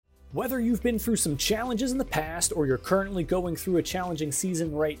Whether you've been through some challenges in the past or you're currently going through a challenging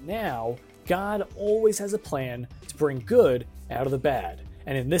season right now, God always has a plan to bring good out of the bad.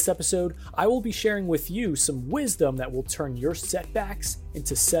 And in this episode, I will be sharing with you some wisdom that will turn your setbacks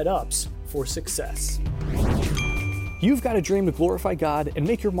into setups for success. You've got a dream to glorify God and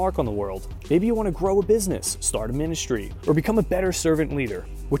make your mark on the world. Maybe you want to grow a business, start a ministry, or become a better servant leader.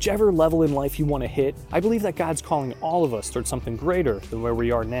 Whichever level in life you want to hit, I believe that God's calling all of us towards something greater than where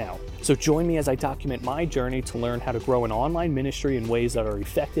we are now. So join me as I document my journey to learn how to grow an online ministry in ways that are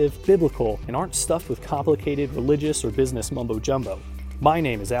effective, biblical, and aren't stuffed with complicated religious or business mumbo jumbo. My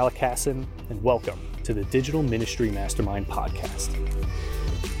name is Alec Hassan, and welcome to the Digital Ministry Mastermind Podcast.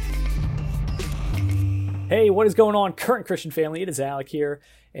 Hey, what is going on, current Christian family? It is Alec here,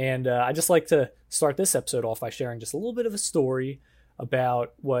 and I just like to start this episode off by sharing just a little bit of a story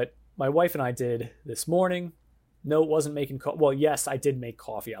about what my wife and I did this morning. No, it wasn't making coffee. Well, yes, I did make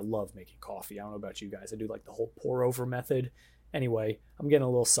coffee. I love making coffee. I don't know about you guys. I do like the whole pour over method. Anyway, I'm getting a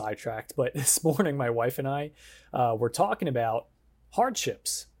little sidetracked, but this morning my wife and I were talking about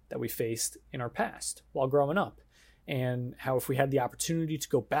hardships that we faced in our past while growing up, and how if we had the opportunity to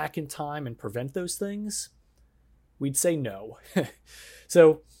go back in time and prevent those things, we'd say no.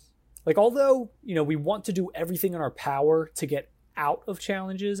 So, although, we want to do everything in our power to get out of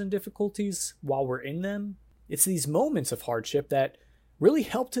challenges and difficulties while we're in them, it's these moments of hardship that really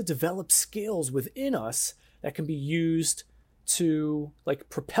help to develop skills within us that can be used to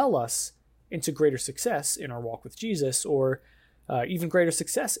propel us into greater success in our walk with Jesus, or even greater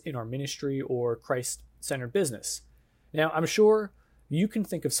success in our ministry or Christ-centered business. Now, I'm sure you can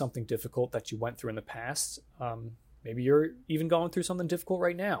think of something difficult that you went through in the past. Maybe you're even going through something difficult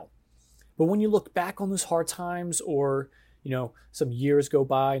right now. But when you look back on those hard times, or some years go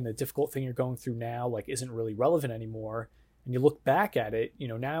by and the difficult thing you're going through now isn't really relevant anymore, and you look back at it,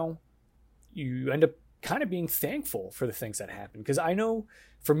 now you end up kind of being thankful for the things that happened. Because I know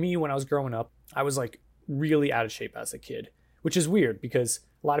for me, when I was growing up, I was really out of shape as a kid, which is weird because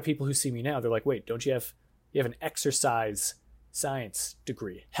a lot of people who see me now, they're like, wait, don't you have an exercise science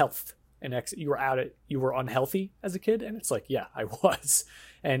degree, health, and you were unhealthy as a kid? And it's yeah, I was.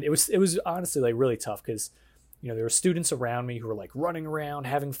 And it was honestly really tough because there were students around me who were running around,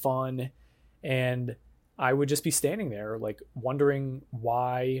 having fun. And I would just be standing there wondering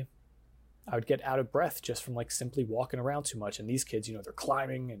why I would get out of breath just from simply walking around too much. And these kids, they're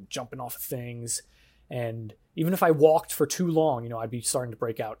climbing and jumping off of things. And even if I walked for too long, I'd be starting to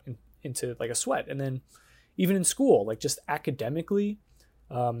break out into a sweat. And then even in school, just academically,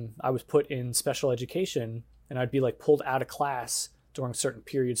 I was put in special education, and I'd be pulled out of class during certain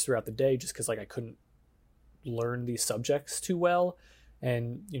periods throughout the day just because I couldn't learn these subjects too well.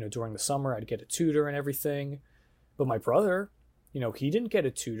 And during the summer I'd get a tutor and everything, but my brother, he didn't get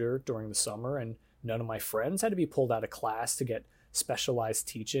a tutor during the summer, and none of my friends had to be pulled out of class to get specialized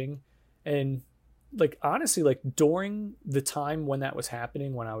teaching. And honestly, during the time when that was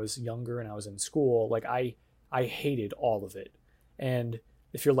happening, when I was younger and I was in school, I hated all of it. And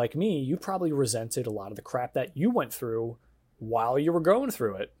if you're like me, you probably resented a lot of the crap that you went through while you were going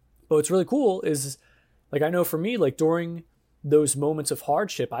through it. But what's really cool is I know for me, during those moments of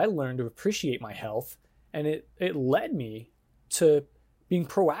hardship, I learned to appreciate my health, and it led me to being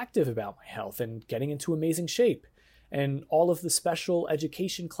proactive about my health and getting into amazing shape. And all of the special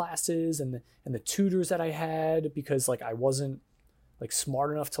education classes and the tutors that I had, because I wasn't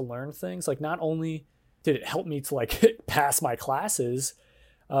smart enough to learn things. Not only did it help me to pass my classes,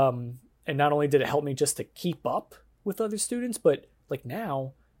 and not only did it help me just to keep up with other students, but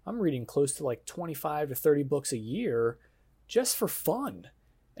now I'm reading close to 25 to 30 books a year just for fun.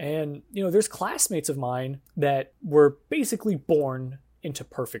 And, there's classmates of mine that were basically born into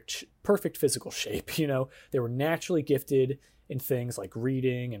perfect physical shape. They were naturally gifted in things like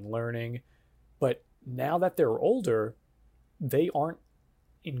reading and learning. But now that they're older, they aren't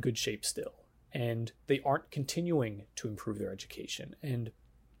in good shape still. And they aren't continuing to improve their education. And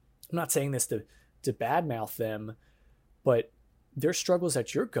I'm not saying this to badmouth them, but there's struggles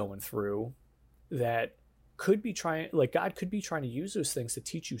that you're going through that could be God could be trying to use those things to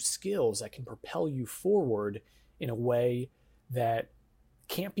teach you skills that can propel you forward in a way that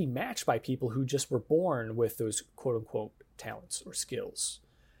can't be matched by people who just were born with those quote unquote talents or skills.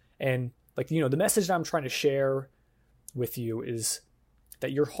 And the message that I'm trying to share with you is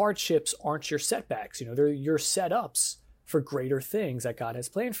that your hardships aren't your setbacks. They're your setups for greater things that God has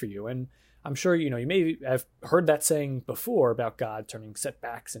planned for you. And I'm sure, you may have heard that saying before about God turning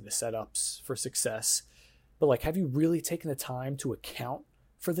setbacks into setups for success. But have you really taken the time to account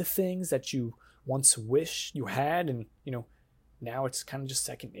for the things that you once wish you had, and, now it's kind of just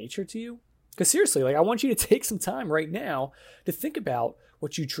second nature to you? Because seriously, like I want you to take some time right now to think about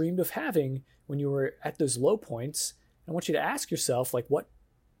what you dreamed of having when you were at those low points. I want you to ask yourself, like, what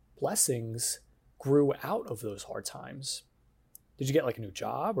blessings grew out of those hard times? Did you get like a new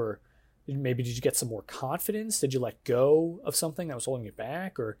job, or maybe did you get some more confidence? Did you let go of something that was holding you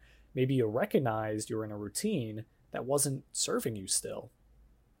back? Or maybe you recognized you were in a routine that wasn't serving you still.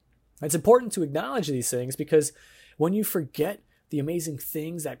 It's important to acknowledge these things, because when you forget the amazing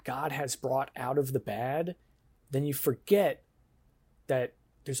things that God has brought out of the bad, then you forget that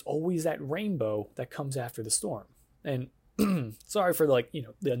there's always that rainbow that comes after the storm. And sorry for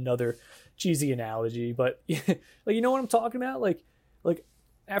another cheesy analogy, but like, you know what I'm talking about? Like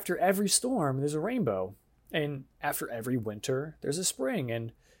after every storm, there's a rainbow, and after every winter, there's a spring.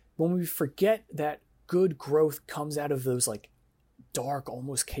 And when we forget that good growth comes out of those like dark,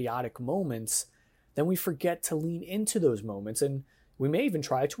 almost chaotic moments, then we forget to lean into those moments, and we may even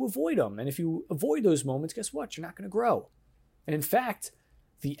try to avoid them. And if you avoid those moments, guess what? You're not going to grow. And in fact,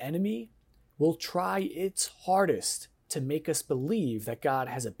 the enemy will try its hardest to make us believe that God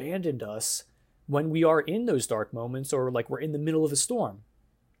has abandoned us when we are in those dark moments, or like we're in the middle of a storm.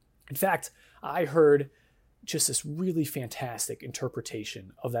 In fact, I heard just this really fantastic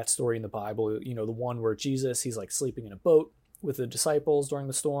interpretation of that story in the Bible. You know, the one where Jesus, he's like sleeping in a boat with the disciples during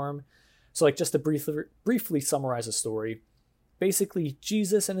the storm. So like just to briefly summarize the story, basically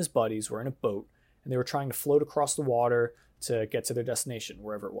Jesus and his buddies were in a boat, and they were trying to float across the water to get to their destination,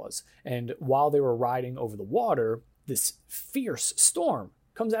 wherever it was. And while they were riding over the water, this fierce storm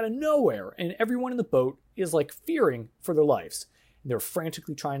comes out of nowhere, and everyone in the boat is like fearing for their lives. They're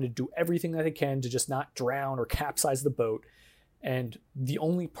frantically trying to do everything that they can to just not drown or capsize the boat. And the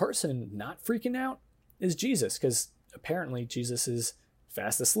only person not freaking out is Jesus, because apparently Jesus is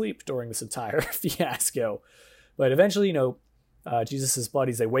fast asleep during this entire fiasco. But eventually, Jesus'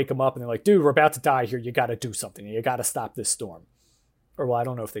 buddies, they wake him up and they're like, dude, we're about to die here. You got to do something. You got to stop this storm. Or, well, I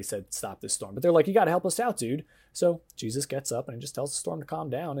don't know if they said stop this storm, but they're like, you got to help us out, dude. So Jesus gets up and he just tells the storm to calm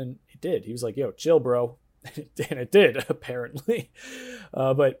down, and it did. He was like, yo, chill, bro. And it did, apparently.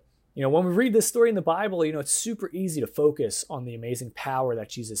 But, when we read this story in the Bible, it's super easy to focus on the amazing power that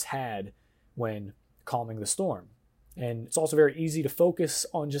Jesus had when calming the storm. And it's also very easy to focus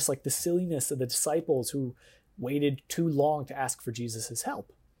on just like the silliness of the disciples who waited too long to ask for Jesus'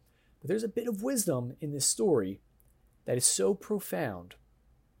 help. But there's a bit of wisdom in this story that is so profound,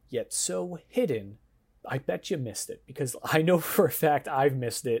 yet so hidden, I bet you missed it. Because I know for a fact I've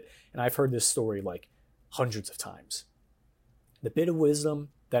missed it, and I've heard this story like hundreds of times. The bit of wisdom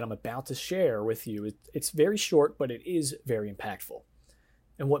that I'm about to share with you, it's very short, but it is very impactful.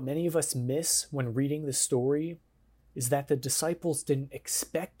 And what many of us miss when reading the story is that the disciples didn't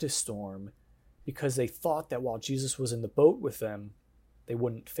expect a storm because they thought that while Jesus was in the boat with them, they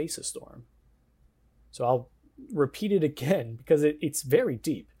wouldn't face a storm. So I'll repeat it again because it's very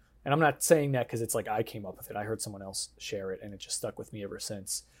deep. And I'm not saying that because it's like I came up with it. I heard someone else share it and it just stuck with me ever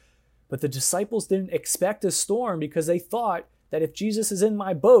since. But the disciples didn't expect a storm because they thought that if Jesus is in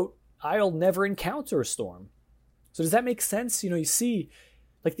my boat, I'll never encounter a storm. So does that make sense? You see,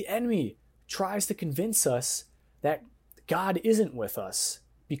 like the enemy tries to convince us that God isn't with us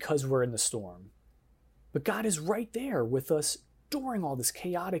because we're in the storm. But God is right there with us during all this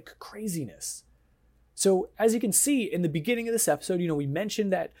chaotic craziness. So as you can see in the beginning of this episode, we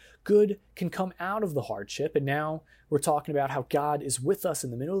mentioned that good can come out of the hardship. And now we're talking about how God is with us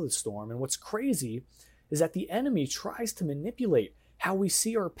in the middle of the storm. And what's crazy is that the enemy tries to manipulate how we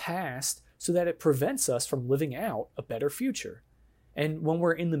see our past so that it prevents us from living out a better future. And when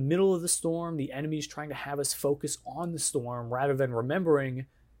we're in the middle of the storm, the enemy is trying to have us focus on the storm rather than remembering,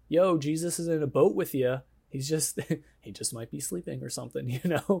 yo, Jesus is in a boat with you. He just might be sleeping or something,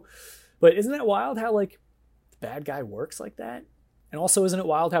 But isn't that wild how the bad guy works like that? And also, isn't it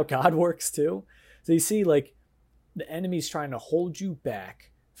wild how God works too? So you see, the enemy's trying to hold you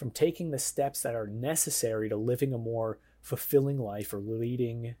back from taking the steps that are necessary to living a more fulfilling life or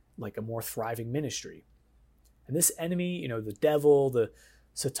leading a more thriving ministry. And this enemy, the devil, the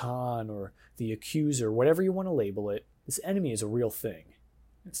Satan, or the accuser, whatever you want to label it, this enemy is a real thing.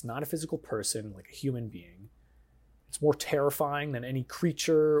 It's not a physical person, like a human being. It's more terrifying than any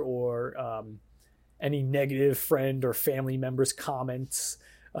creature or any negative friend or family member's comments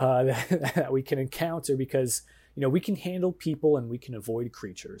that we can encounter because, we can handle people and we can avoid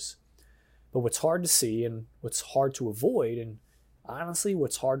creatures. But what's hard to see and what's hard to avoid, and honestly,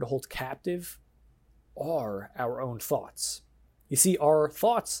 what's hard to hold captive are our own thoughts. You see, our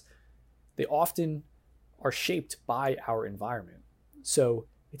thoughts, they often are shaped by our environment. So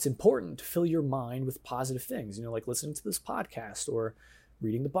it's important to fill your mind with positive things, like listening to this podcast or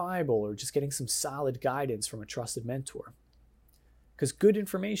reading the Bible or just getting some solid guidance from a trusted mentor. Because good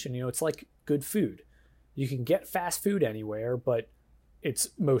information, it's like good food. You can get fast food anywhere, but it's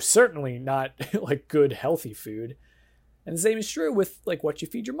most certainly not like good, healthy food. And the same is true with like what you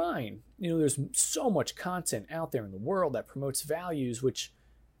feed your mind. There's so much content out there in the world that promotes values which,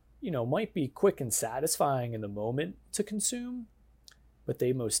 might be quick and satisfying in the moment to consume, but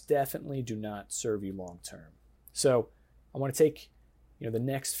they most definitely do not serve you long term. So I want to take, the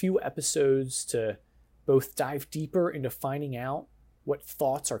next few episodes to both dive deeper into finding out what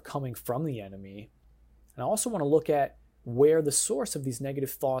thoughts are coming from the enemy. And I also want to look at where the source of these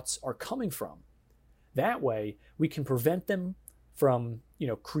negative thoughts are coming from. That way, we can prevent them from,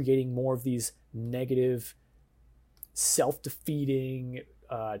 creating more of these negative, self-defeating,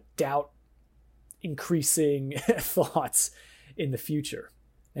 doubt-increasing thoughts in the future.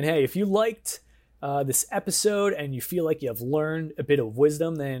 And hey, if you liked this episode and you feel like you have learned a bit of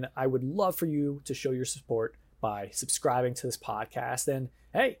wisdom, then I would love for you to show your support by subscribing to this podcast. And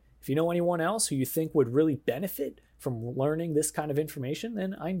hey, if you know anyone else who you think would really benefit from learning this kind of information,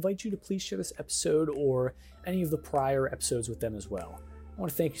 then I invite you to please share this episode or any of the prior episodes with them as well. I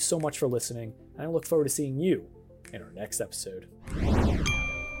want to thank you so much for listening, and I look forward to seeing you in our next episode.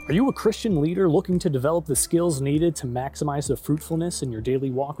 Are you a Christian leader looking to develop the skills needed to maximize the fruitfulness in your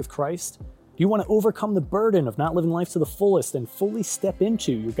daily walk with Christ? Do you want to overcome the burden of not living life to the fullest and fully step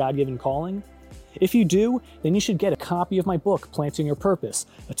into your God-given calling? If you do, then you should get a copy of my book, Planting Your Purpose,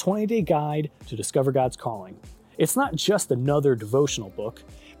 a 20-day guide to discover God's calling. It's not just another devotional book.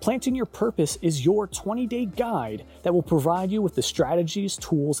 Planting Your Purpose is your 20-day guide that will provide you with the strategies,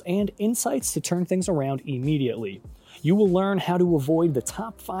 tools, and insights to turn things around immediately. You will learn how to avoid the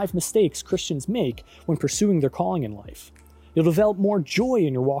top 5 mistakes Christians make when pursuing their calling in life. You'll develop more joy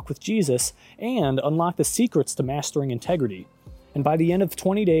in your walk with Jesus and unlock the secrets to mastering integrity. And by the end of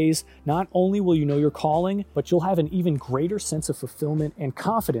 20 days, not only will you know your calling, but you'll have an even greater sense of fulfillment and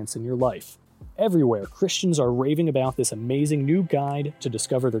confidence in your life. Everywhere, Christians are raving about this amazing new guide to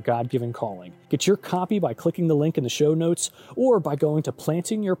discover their God-given calling. Get your copy by clicking the link in the show notes or by going to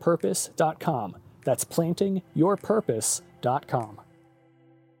plantingyourpurpose.com. That's plantingyourpurpose.com.